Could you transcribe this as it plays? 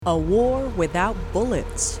A war without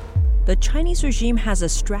bullets. The Chinese regime has a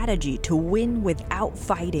strategy to win without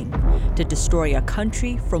fighting, to destroy a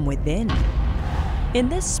country from within. In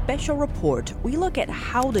this special report, we look at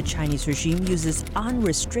how the Chinese regime uses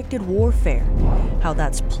unrestricted warfare, how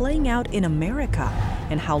that's playing out in America,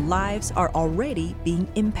 and how lives are already being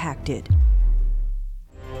impacted.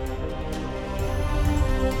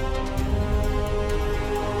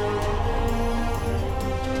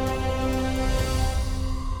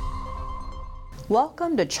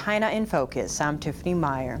 Welcome to China in Focus. I'm Tiffany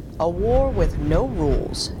Meyer. A war with no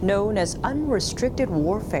rules, known as unrestricted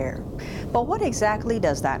warfare. But what exactly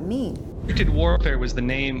does that mean? Unrestricted warfare was the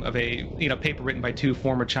name of a paper written by two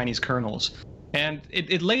former Chinese colonels. And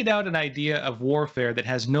it laid out an idea of warfare that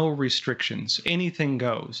has no restrictions. Anything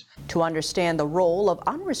goes. To understand the role of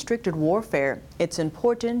unrestricted warfare, it's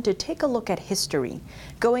important to take a look at history,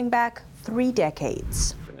 going back 3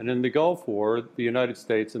 decades. And in the Gulf War, the United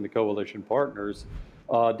States and the coalition partners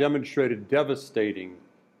demonstrated devastating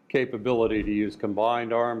capability to use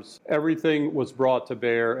combined arms. Everything was brought to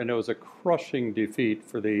bear, and it was a crushing defeat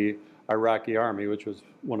for the Iraqi army, which was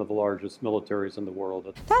one of the largest militaries in the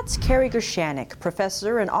world. That's Kerry Gershanik,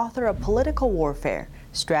 professor and author of Political Warfare,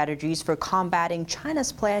 Strategies for Combating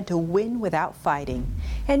China's Plan to Win Without Fighting,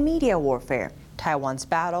 and Media Warfare, Taiwan's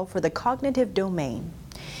Battle for the Cognitive Domain.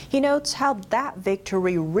 He notes how that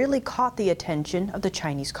victory really caught the attention of the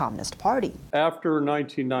Chinese Communist Party. After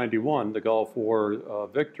 1991, the Gulf War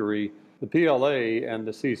victory, the PLA and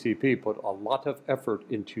the CCP put a lot of effort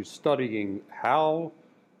into studying how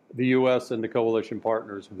the U.S. and the coalition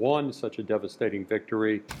partners won such a devastating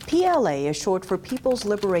victory. PLA is short for People's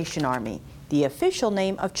Liberation Army, the official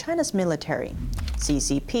name of China's military.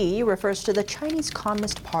 CCP refers to the Chinese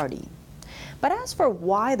Communist Party. But as for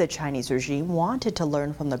why the Chinese regime wanted to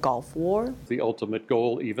learn from the Gulf War, the ultimate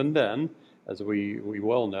goal, even then, as we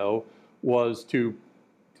well know, was to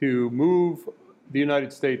move the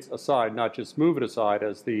United States aside, not just move it aside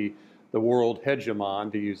as the world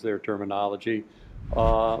hegemon, to use their terminology,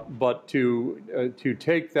 but to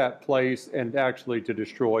take that place and actually to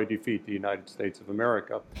defeat the United States of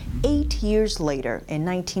America. 8 years later, in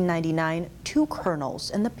 1999, 2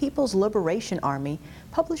 colonels in the People's Liberation Army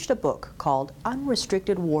published a book called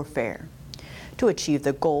Unrestricted Warfare. To achieve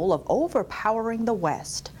the goal of overpowering the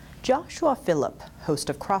West, Joshua Phillip, host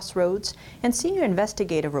of Crossroads and senior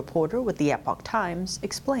investigative reporter with the Epoch Times,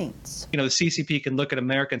 explains. The CCP can look at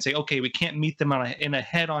America and say, okay, we can't meet them in a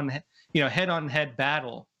head-on-head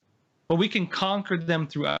battle, but we can conquer them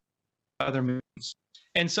through other means.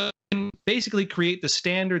 And so basically create the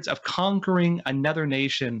standards of conquering another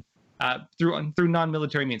nation through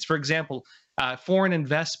non-military means. For example, foreign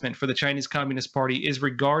investment for the Chinese Communist Party is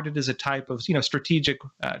regarded as a type of strategic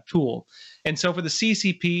tool. And so for the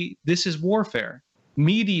CCP, this is warfare.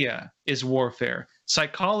 Media is warfare.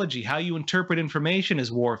 Psychology, how you interpret information,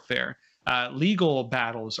 is warfare. Legal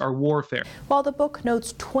battles are warfare. While the book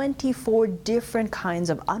notes 24 different kinds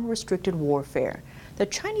of unrestricted warfare, the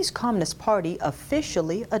Chinese Communist Party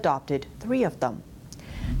officially adopted 3 of them.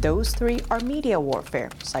 Those 3 are media warfare,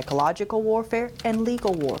 psychological warfare, and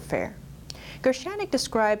legal warfare. Gershanik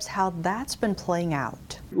describes how that's been playing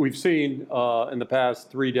out. We've seen in the past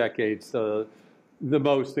 3 decades the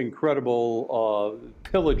most incredible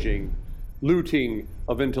pillaging, looting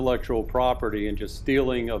of intellectual property and just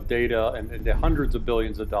stealing of data and hundreds of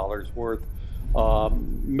billions of dollars worth,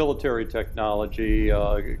 military technology,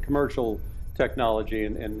 commercial technology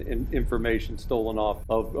and information stolen off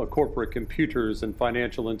of corporate computers and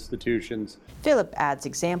financial institutions. Phillip adds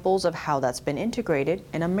examples of how that's been integrated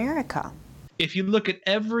in America. If you look at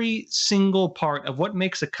every single part of what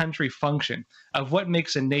makes a country function, of what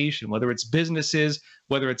makes a nation, whether it's businesses,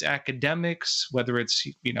 whether it's academics, whether it's,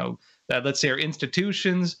 let's say our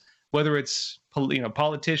institutions, whether it's,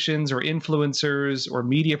 politicians or influencers or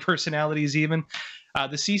media personalities even,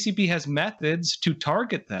 the CCP has methods to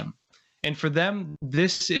target them. And for them,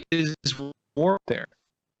 this is warfare,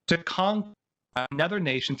 to conquer another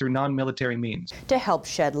nation through non-military means. To help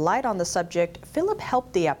shed light on the subject, Phillip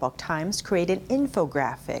helped the Epoch Times create an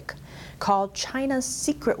infographic called China's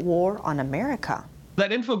Secret War on America.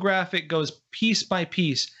 That infographic goes piece by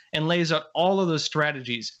piece and lays out all of those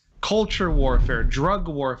strategies: culture warfare, drug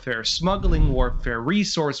warfare, smuggling warfare,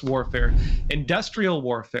 resource warfare, industrial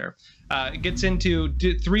warfare. It gets into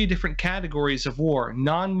 3 different categories of war: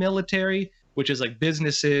 non-military, which is like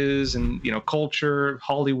businesses and culture,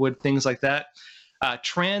 Hollywood, things like that.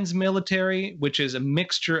 Trans-military, which is a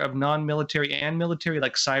mixture of non-military and military,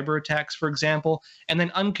 like cyber attacks, for example, and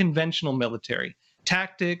then unconventional military.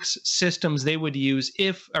 Tactics, systems they would use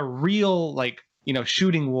if a real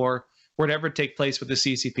shooting war were to ever take place with the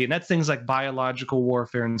CCP. And that's things like biological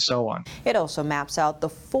warfare and so on. It also maps out the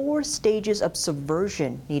 4 stages of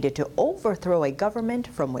subversion needed to overthrow a government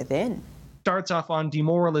from within. Starts off on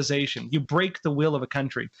demoralization. You break the will of a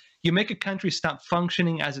country. You make a country stop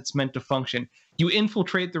functioning as it's meant to function. You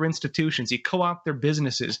infiltrate their institutions. You co-opt their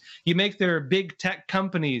businesses. You make their big tech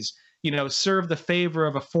companies, serve the favor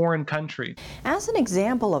of a foreign country. As an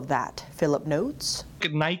example of that, Philip notes, Look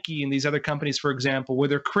at Nike and these other companies, for example, where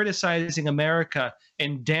they're criticizing America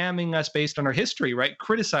and damning us based on our history, right?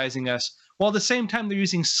 Criticizing us, while at the same time they're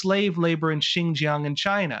using slave labor in Xinjiang in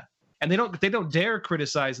China. And they don't dare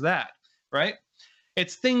criticize that, right?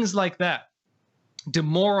 It's things like that.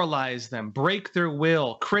 Demoralize them, break their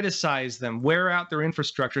will, criticize them, wear out their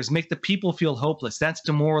infrastructures, make the people feel hopeless. That's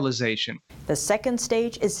demoralization. The second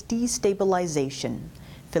stage is destabilization.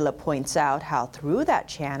 Philip points out how through that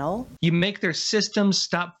channel, you make their systems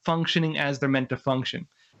stop functioning as they're meant to function.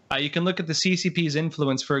 You can look at the CCP's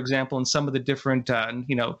influence, for example, in some of the different,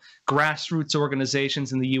 grassroots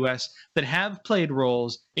organizations in the U.S. that have played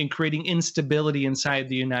roles in creating instability inside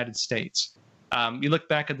the United States. You look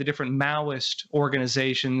back at the different Maoist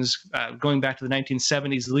organizations going back to the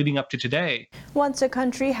 1970s leading up to today. Once a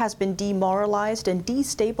country has been demoralized and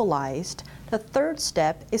destabilized, the third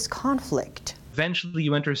step is conflict. Eventually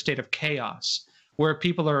you enter a state of chaos where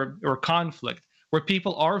people or conflict, where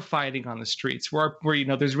people are fighting on the streets, where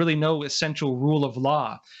there's really no essential rule of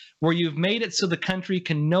law, where you've made it so the country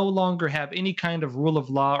can no longer have any kind of rule of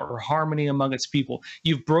law or harmony among its people.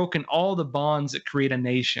 You've broken all the bonds that create a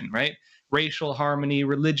nation, right? Racial harmony,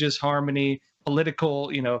 religious harmony,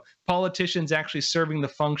 political, politicians actually serving the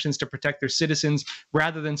functions to protect their citizens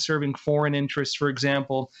rather than serving foreign interests, for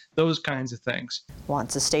example, those kinds of things.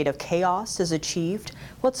 Once a state of chaos is achieved,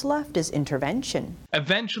 what's left is intervention.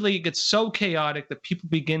 Eventually, it gets so chaotic that people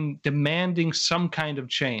begin demanding some kind of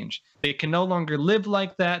change. They can no longer live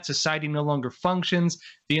like that. Society no longer functions.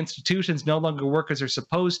 The institutions no longer work as they're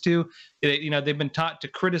supposed to. They've been taught to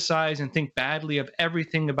criticize and think badly of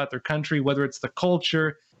everything about their country, whether it's the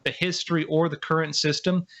culture, the history, or the current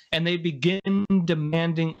system, and they begin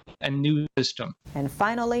demanding a new system. And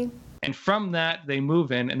finally, and from that, they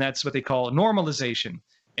move in, and that's what they call normalization.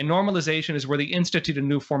 And normalization is where they institute a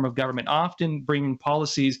new form of government, often bringing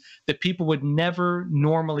policies that people would never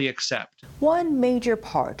normally accept. One major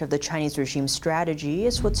part of the Chinese regime's strategy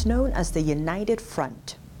is what's known as the United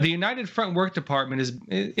Front. The United Front Work Department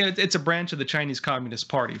it's a branch of the Chinese Communist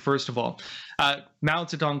Party, first of all. Mao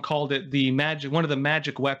Zedong called it one of the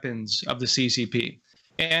magic weapons of the CCP.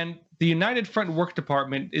 And the United Front Work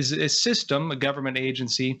Department is a system, a government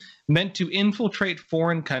agency, meant to infiltrate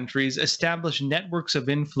foreign countries, establish networks of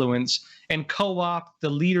influence, and co-opt the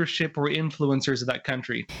leadership or influencers of that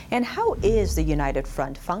country. And how is the United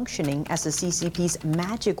Front functioning as the CCP's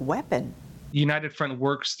magic weapon? United Front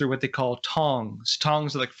works through what they call tongs.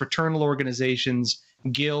 Tongs are like fraternal organizations,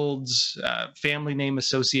 guilds, family name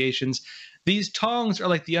associations. These tongs are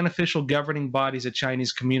like the unofficial governing bodies of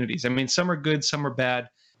Chinese communities. I mean, some are good, some are bad.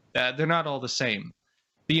 They're not all the same.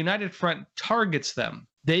 The United Front targets them.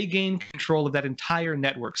 They gain control of that entire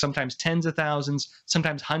network, sometimes tens of thousands,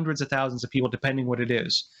 sometimes hundreds of thousands of people, depending what it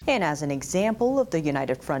is. And as an example of the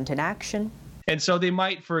United Front in action. And so they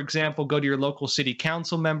might, for example, go to your local city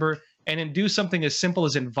council member and then do something as simple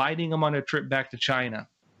as inviting him on a trip back to China.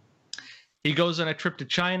 He goes on a trip to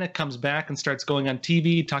China, comes back and starts going on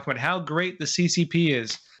TV, talking about how great the CCP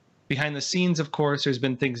is. Behind the scenes, of course, there's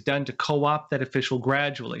been things done to co-opt that official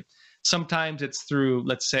gradually. Sometimes it's through,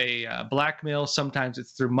 let's say, blackmail. Sometimes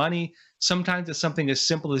it's through money. Sometimes it's something as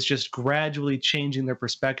simple as just gradually changing their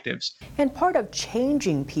perspectives. And part of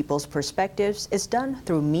changing people's perspectives is done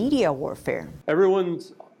through media warfare.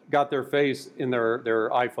 Everyone's got their face in their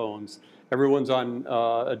iPhones. Everyone's on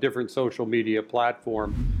a different social media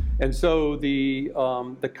platform. And so the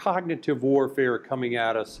cognitive warfare coming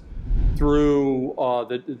at us through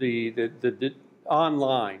the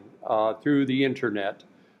online, through the internet,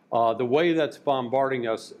 the way that's bombarding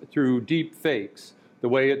us through deep fakes, the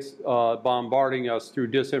way it's bombarding us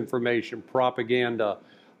through disinformation, propaganda,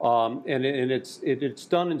 and it's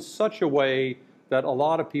done in such a way that a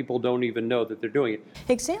lot of people don't even know that they're doing it.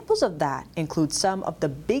 Examples of that include some of the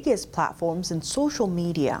biggest platforms in social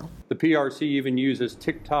media. The PRC even uses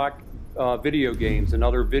TikTok video games and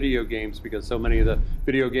other video games, because so many of the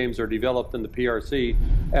video games are developed in the PRC,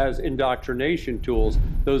 as indoctrination tools.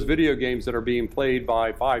 Those video games that are being played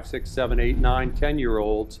by 5, 6, 7, 8, 9,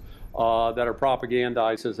 10-year-olds that are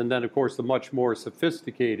propagandized, and then of course the much more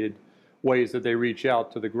sophisticated ways that they reach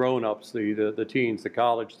out to the grown-ups, the teens, the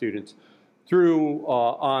college students, through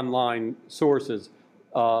online sources.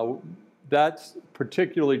 That's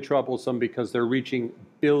particularly troublesome because they're reaching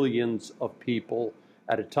billions of people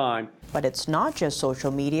at a time. But it's not just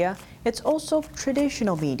social media, it's also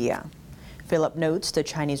traditional media. Philip notes the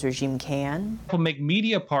Chinese regime can make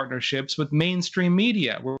media partnerships with mainstream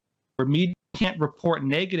media where media can't report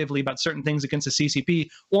negatively about certain things against the CCP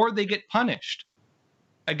or they get punished.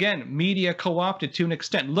 Again, media co-opted to an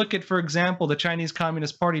extent. Look at, for example, the Chinese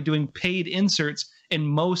Communist Party doing paid inserts in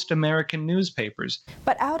most American newspapers.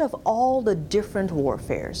 But out of all the different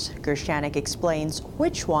warfares, Gershanik explains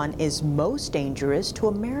which one is most dangerous to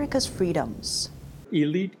America's freedoms.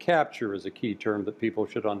 Elite capture is a key term that people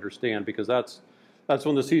should understand, because that's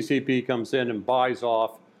when the CCP comes in and buys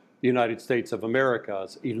off the United States of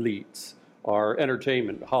America's elites. Our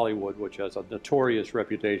entertainment, Hollywood, which has a notorious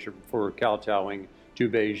reputation for kowtowing to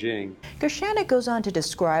Beijing. Gershanik goes on to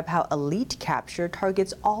describe how elite capture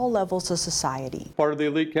targets all levels of society. Part of the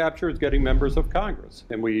elite capture is getting members of Congress.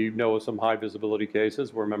 And we know of some high visibility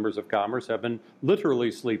cases where members of Congress have been literally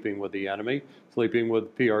sleeping with the enemy, sleeping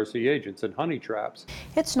with PRC agents and honey traps.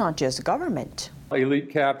 It's not just government. Elite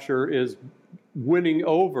capture is winning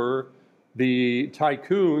over the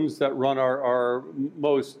tycoons that run our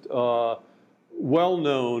most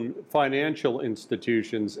well-known financial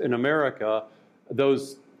institutions in America.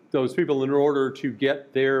 Those people, in order to get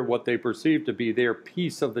what they perceive to be their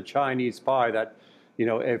piece of the Chinese pie, that,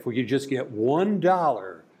 if we could just get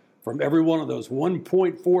 $1 from every one of those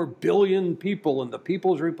 1.4 billion people in the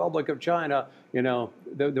People's Republic of China,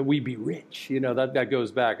 that we'd be rich. That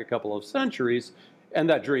goes back a couple of centuries, and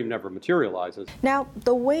that dream never materializes. Now,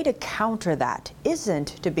 the way to counter that isn't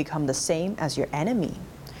to become the same as your enemy.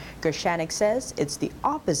 Gershanik says it's the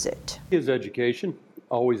opposite. Is education,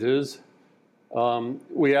 always is.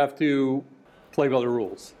 We have to play by the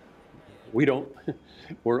rules.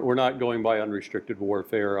 We're not going by unrestricted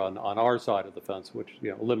warfare on our side of the fence, which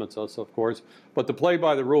limits us, of course. But to play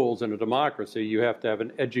by the rules in a democracy, you have to have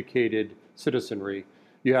an educated citizenry.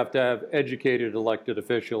 You have to have educated elected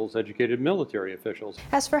officials, educated military officials.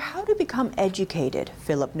 As for how to become educated,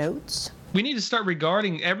 Philip notes, we need to start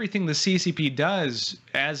regarding everything the CCP does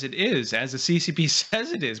as it is, as the CCP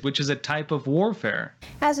says it is, which is a type of warfare.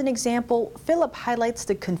 As an example, Philip highlights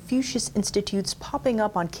the Confucius Institutes popping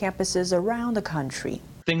up on campuses around the country.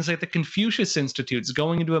 Things like the Confucius Institutes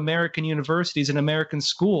going into American universities and American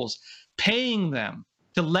schools, paying them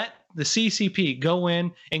to let the CCP go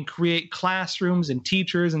in and create classrooms and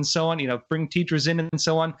teachers and so on, bring teachers in and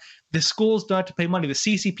so on. The schools don't have to pay money. The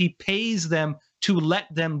CCP pays them to let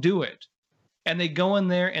them do it. And they go in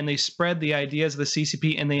there and they spread the ideas of the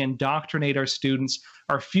CCP and they indoctrinate our students,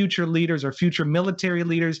 our future leaders, our future military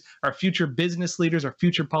leaders, our future business leaders, our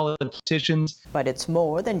future politicians. But it's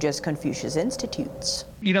more than just Confucius Institutes.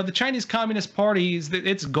 The Chinese Communist Party,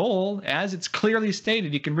 its goal, as it's clearly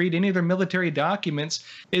stated, you can read any of their military documents,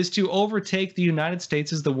 is to overtake the United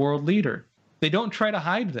States as the world leader. They don't try to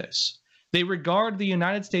hide this. They regard the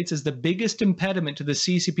United States as the biggest impediment to the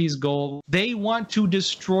CCP's goal. They want to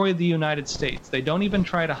destroy the United States. They don't even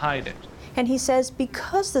try to hide it. And he says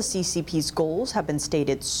because the CCP's goals have been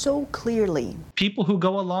stated so clearly, people who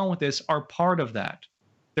go along with this are part of that.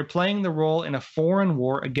 They're playing the role in a foreign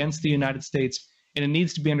war against the United States, and it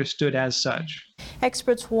needs to be understood as such.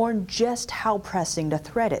 Experts warn just how pressing the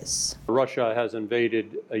threat is. Russia has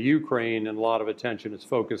invaded Ukraine, and a lot of attention is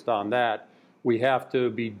focused on that. We have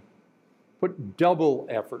to put double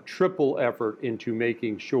effort, triple effort into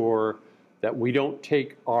making sure that we don't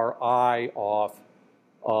take our eye off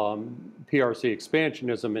PRC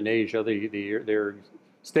expansionism in Asia, their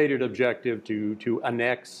stated objective to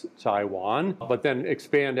annex Taiwan, but then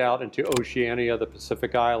expand out into Oceania, the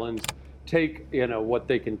Pacific Islands, take what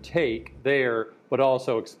they can take there, but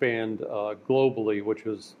also expand globally, which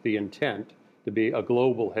was the intent, to be a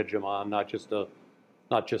global hegemon, not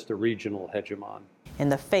just a regional hegemon. In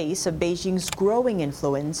the face of Beijing's growing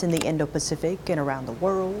influence in the Indo-Pacific and around the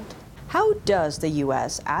world, how does the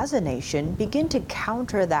U.S. as a nation begin to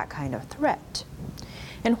counter that kind of threat?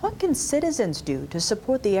 And what can citizens do to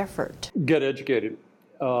support the effort? Get educated.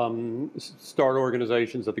 Start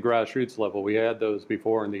organizations at the grassroots level. We had those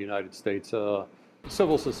before in the United States.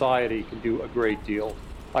 Civil society can do a great deal.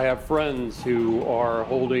 I have friends who are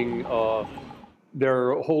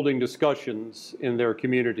they're holding discussions in their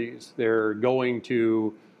communities. They're going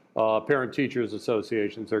to parent-teachers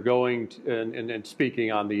associations. They're going and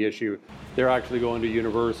speaking on the issue. They're actually going to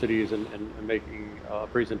universities and making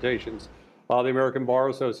presentations. The American Bar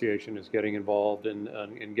Association is getting involved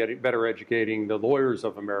in getting better educating the lawyers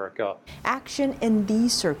of America. Action in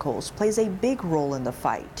these circles plays a big role in the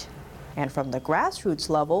fight. And from the grassroots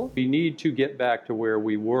level, we need to get back to where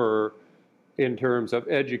we were in terms of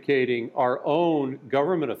educating our own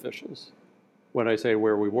government officials. When I say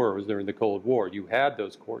where we were, it was during the Cold War. You had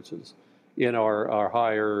those courses in our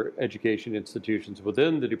higher education institutions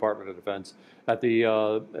within the Department of Defense at the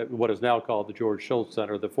what is now called the George Shultz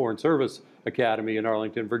Center, the Foreign Service Academy in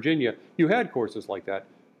Arlington, Virginia. You had courses like that.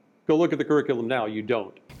 Go look at the curriculum now, you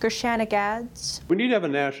don't. Gershanik adds, we need to have a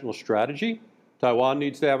national strategy. Taiwan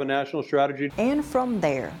needs to have a national strategy. And from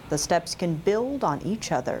there, the steps can build on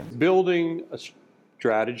each other. Building a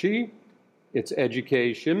strategy, it's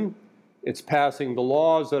education, it's passing the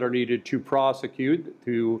laws that are needed to prosecute,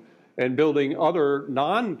 and building other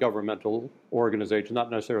non-governmental organizations, not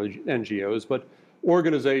necessarily NGOs, but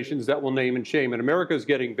organizations that will name and shame. And America is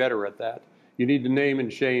getting better at that. You need to name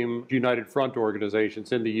and shame United Front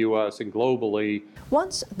organizations in the U.S. and globally.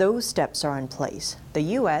 Once those steps are in place, the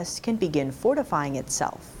U.S. can begin fortifying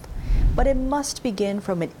itself. But it must begin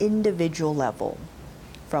from an individual level.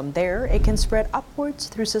 From there, it can spread upwards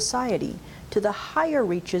through society to the higher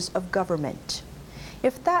reaches of government.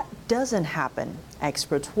 If that doesn't happen,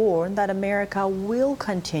 experts warn that America will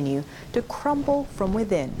continue to crumble from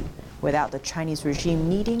within without the Chinese regime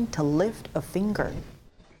needing to lift a finger.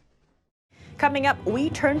 Coming up, we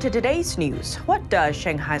turn to today's news. What does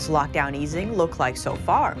Shanghai's lockdown easing look like so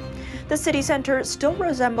far? The city center still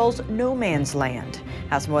resembles no man's land,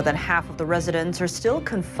 as more than half of the residents are still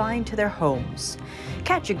confined to their homes.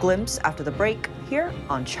 Catch a glimpse after the break here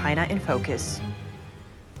on China in Focus.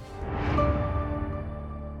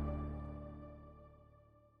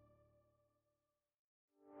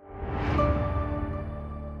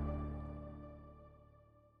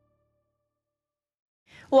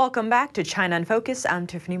 Welcome back to China in Focus. I'm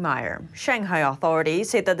Tiffany Meyer. Shanghai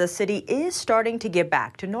authorities say that the city is starting to get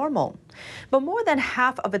back to normal. But more than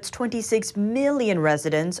half of its 26 million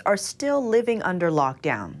residents are still living under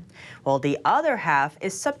lockdown, while the other half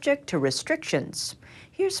is subject to restrictions.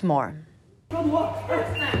 Here's more.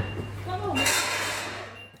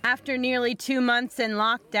 After nearly 2 months in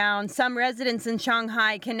lockdown, some residents in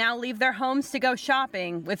Shanghai can now leave their homes to go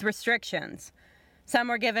shopping with restrictions. Some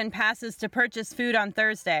were given passes to purchase food on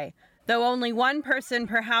Thursday, though only one person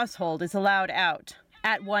per household is allowed out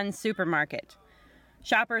at one supermarket.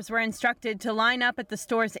 Shoppers were instructed to line up at the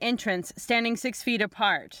store's entrance, standing 6 feet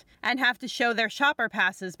apart, and have to show their shopper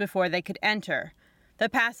passes before they could enter. The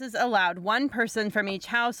passes allowed one person from each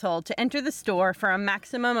household to enter the store for a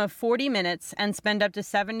maximum of 40 minutes and spend up to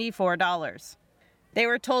 $74. They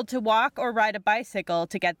were told to walk or ride a bicycle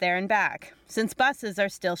to get there and back, since buses are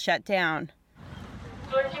still shut down.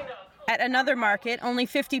 At another market, only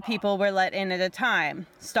 50 people were let in at a time.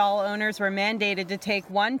 Stall owners were mandated to take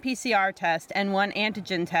one PCR test and one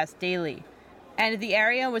antigen test daily. And the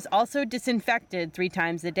area was also disinfected 3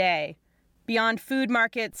 times a day. Beyond food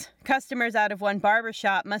markets, customers out of one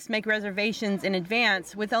barbershop must make reservations in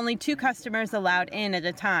advance, with only 2 customers allowed in at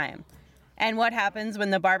a time. And what happens when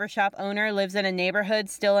the barbershop owner lives in a neighborhood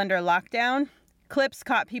still under lockdown? Clips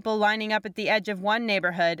caught people lining up at the edge of one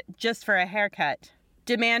neighborhood just for a haircut.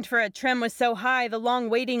 Demand for a trim was so high, the long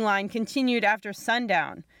waiting line continued after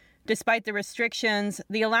sundown. Despite the restrictions,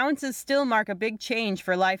 the allowances still mark a big change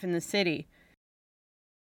for life in the city.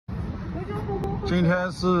 今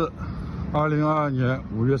天是2022年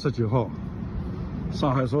5月19号，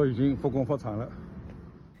上海说已经复工复产了。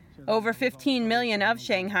 Over 15 million of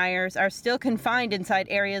Shanghaiers are still confined inside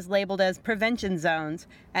areas labeled as prevention zones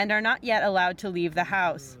and are not yet allowed to leave the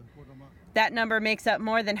house. That number makes up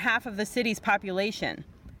more than half of the city's population.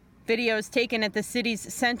 Videos taken at the city's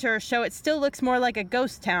center show it still looks more like a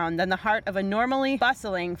ghost town than the heart of a normally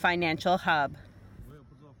bustling financial hub.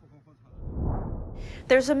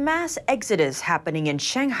 There's a mass exodus happening in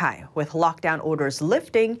Shanghai. With lockdown orders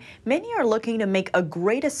lifting, many are looking to make a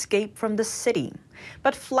great escape from the city.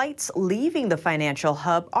 But flights leaving the financial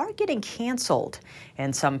hub are getting canceled,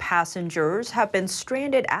 and some passengers have been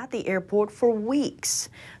stranded at the airport for weeks,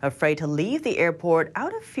 afraid to leave the airport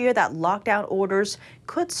out of fear that lockdown orders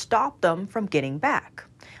could stop them from getting back.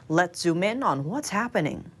 Let's zoom in on what's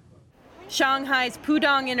happening. Shanghai's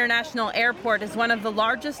Pudong International Airport is one of the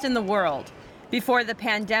largest in the world. Before the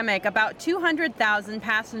pandemic, about 200,000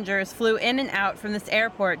 passengers flew in and out from this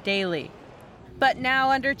airport daily. But now,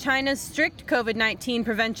 under China's strict COVID-19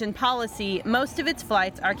 prevention policy, most of its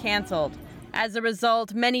flights are canceled. As a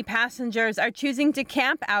result, many passengers are choosing to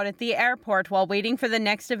camp out at the airport while waiting for the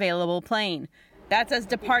next available plane. That's as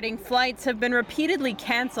departing flights have been repeatedly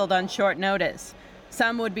canceled on short notice.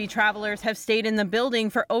 Some would-be travelers have stayed in the building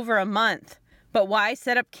for over a month. But why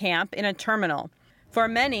set up camp in a terminal? For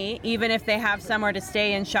many, even if they have somewhere to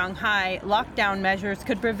stay in Shanghai, lockdown measures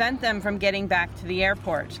could prevent them from getting back to the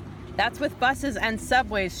airport. That's with buses and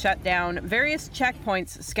subways shut down, various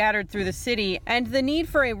checkpoints scattered through the city, and the need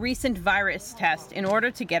for a recent virus test in order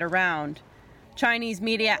to get around. Chinese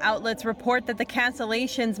media outlets report that the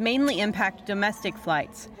cancellations mainly impact domestic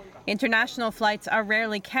flights. International flights are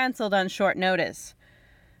rarely canceled on short notice.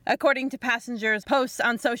 According to passengers' posts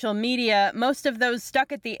on social media, most of those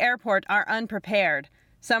stuck at the airport are unprepared.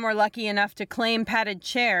 Some were lucky enough to claim padded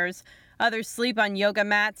chairs. Others sleep on yoga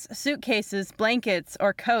mats, suitcases, blankets,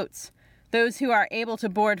 or coats. Those who are able to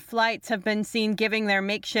board flights have been seen giving their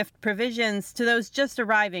makeshift provisions to those just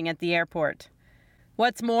arriving at the airport.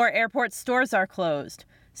 What's more, airport stores are closed.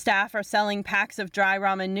 Staff are selling packs of dry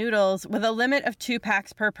ramen noodles with a limit of 2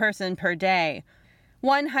 packs per person per day.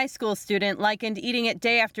 One high school student likened eating it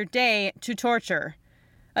day after day to torture.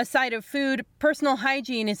 Aside of food, personal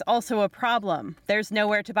hygiene is also a problem. There's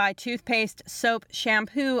nowhere to buy toothpaste, soap,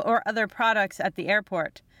 shampoo, or other products at the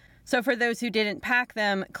airport. So for those who didn't pack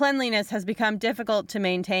them, cleanliness has become difficult to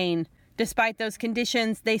maintain. Despite those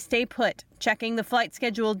conditions, they stay put, checking the flight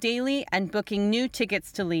schedule daily and booking new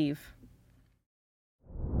tickets to leave.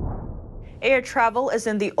 Air travel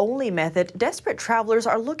isn't the only method desperate travelers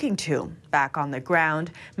are looking to. Back on the ground,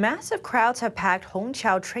 massive crowds have packed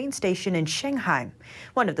Hongqiao train station in Shanghai,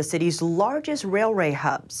 one of the city's largest railway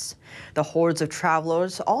hubs. The hordes of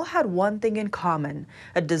travelers all had one thing in common,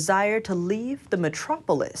 a desire to leave the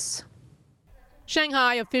metropolis.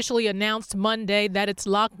 Shanghai officially announced Monday that its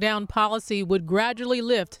lockdown policy would gradually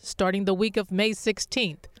lift starting the week of May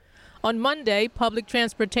 16th. On Monday, public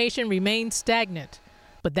transportation remained stagnant.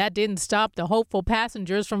 But that didn't stop the hopeful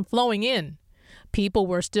passengers from flowing in. People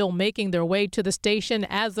were still making their way to the station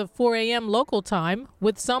as of 4 a.m. local time,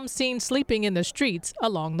 with some seen sleeping in the streets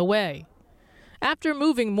along the way. After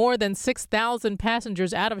moving more than 6,000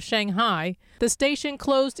 passengers out of Shanghai, the station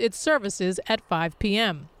closed its services at 5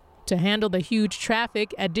 p.m. To handle the huge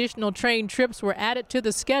traffic, additional train trips were added to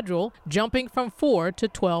the schedule, jumping from 4 to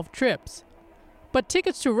 12 trips. But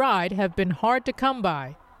tickets to ride have been hard to come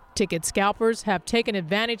by. Ticket scalpers have taken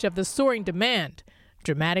advantage of the soaring demand,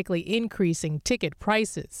 dramatically increasing ticket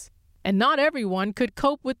prices. And not everyone could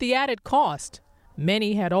cope with the added cost.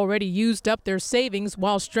 Many had already used up their savings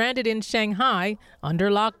while stranded in Shanghai under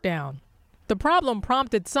lockdown. The problem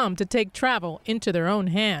prompted some to take travel into their own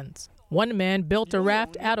hands. One man built a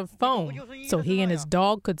raft out of foam so he and his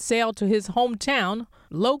dog could sail to his hometown,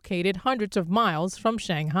 located hundreds of miles from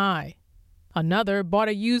Shanghai. Another bought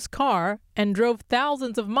a used car and drove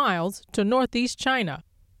thousands of miles to northeast China.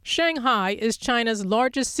 Shanghai is China's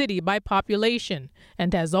largest city by population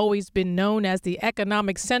and has always been known as the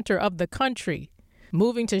economic center of the country.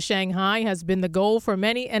 Moving to Shanghai has been the goal for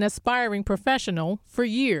many an aspiring professional for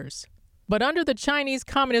years. But under the Chinese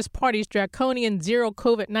Communist Party's draconian zero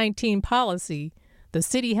COVID-19 policy, the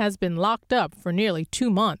city has been locked up for nearly 2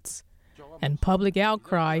 months, and public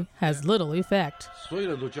outcry has little effect.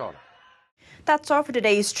 That's all for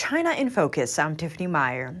today's China in Focus. I'm Tiffany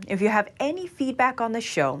Meyer. If you have any feedback on the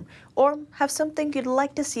show or have something you'd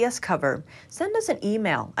like to see us cover, send us an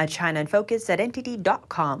email at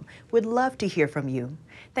chinainfocus@ntt.com. We'd love to hear from you.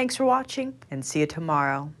 Thanks for watching and see you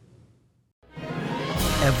tomorrow.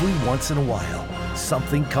 Every once in a while,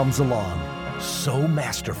 something comes along so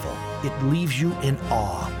masterful, it leaves you in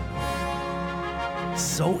awe.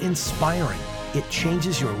 So inspiring, it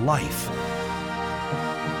changes your life.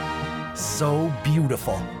 So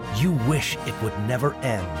beautiful, you wish it would never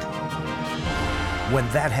end. When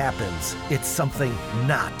that happens, it's something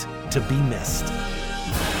not to be missed.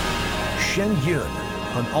 Shen Yun,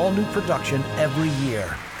 an all-new production every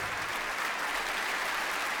year.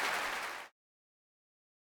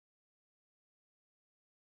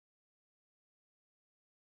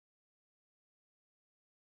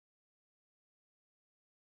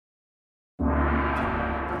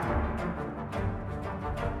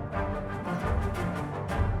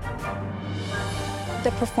 The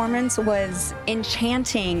performance was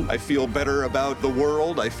enchanting. I feel better about the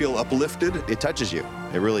world. I feel uplifted. It touches you.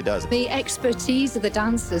 It really does. The expertise of the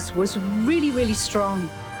dancers was really, really strong.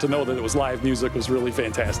 To know that it was live music was really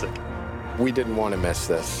fantastic. We didn't want to miss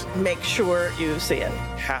this. Make sure you see it.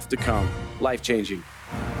 Have to come. Life-changing.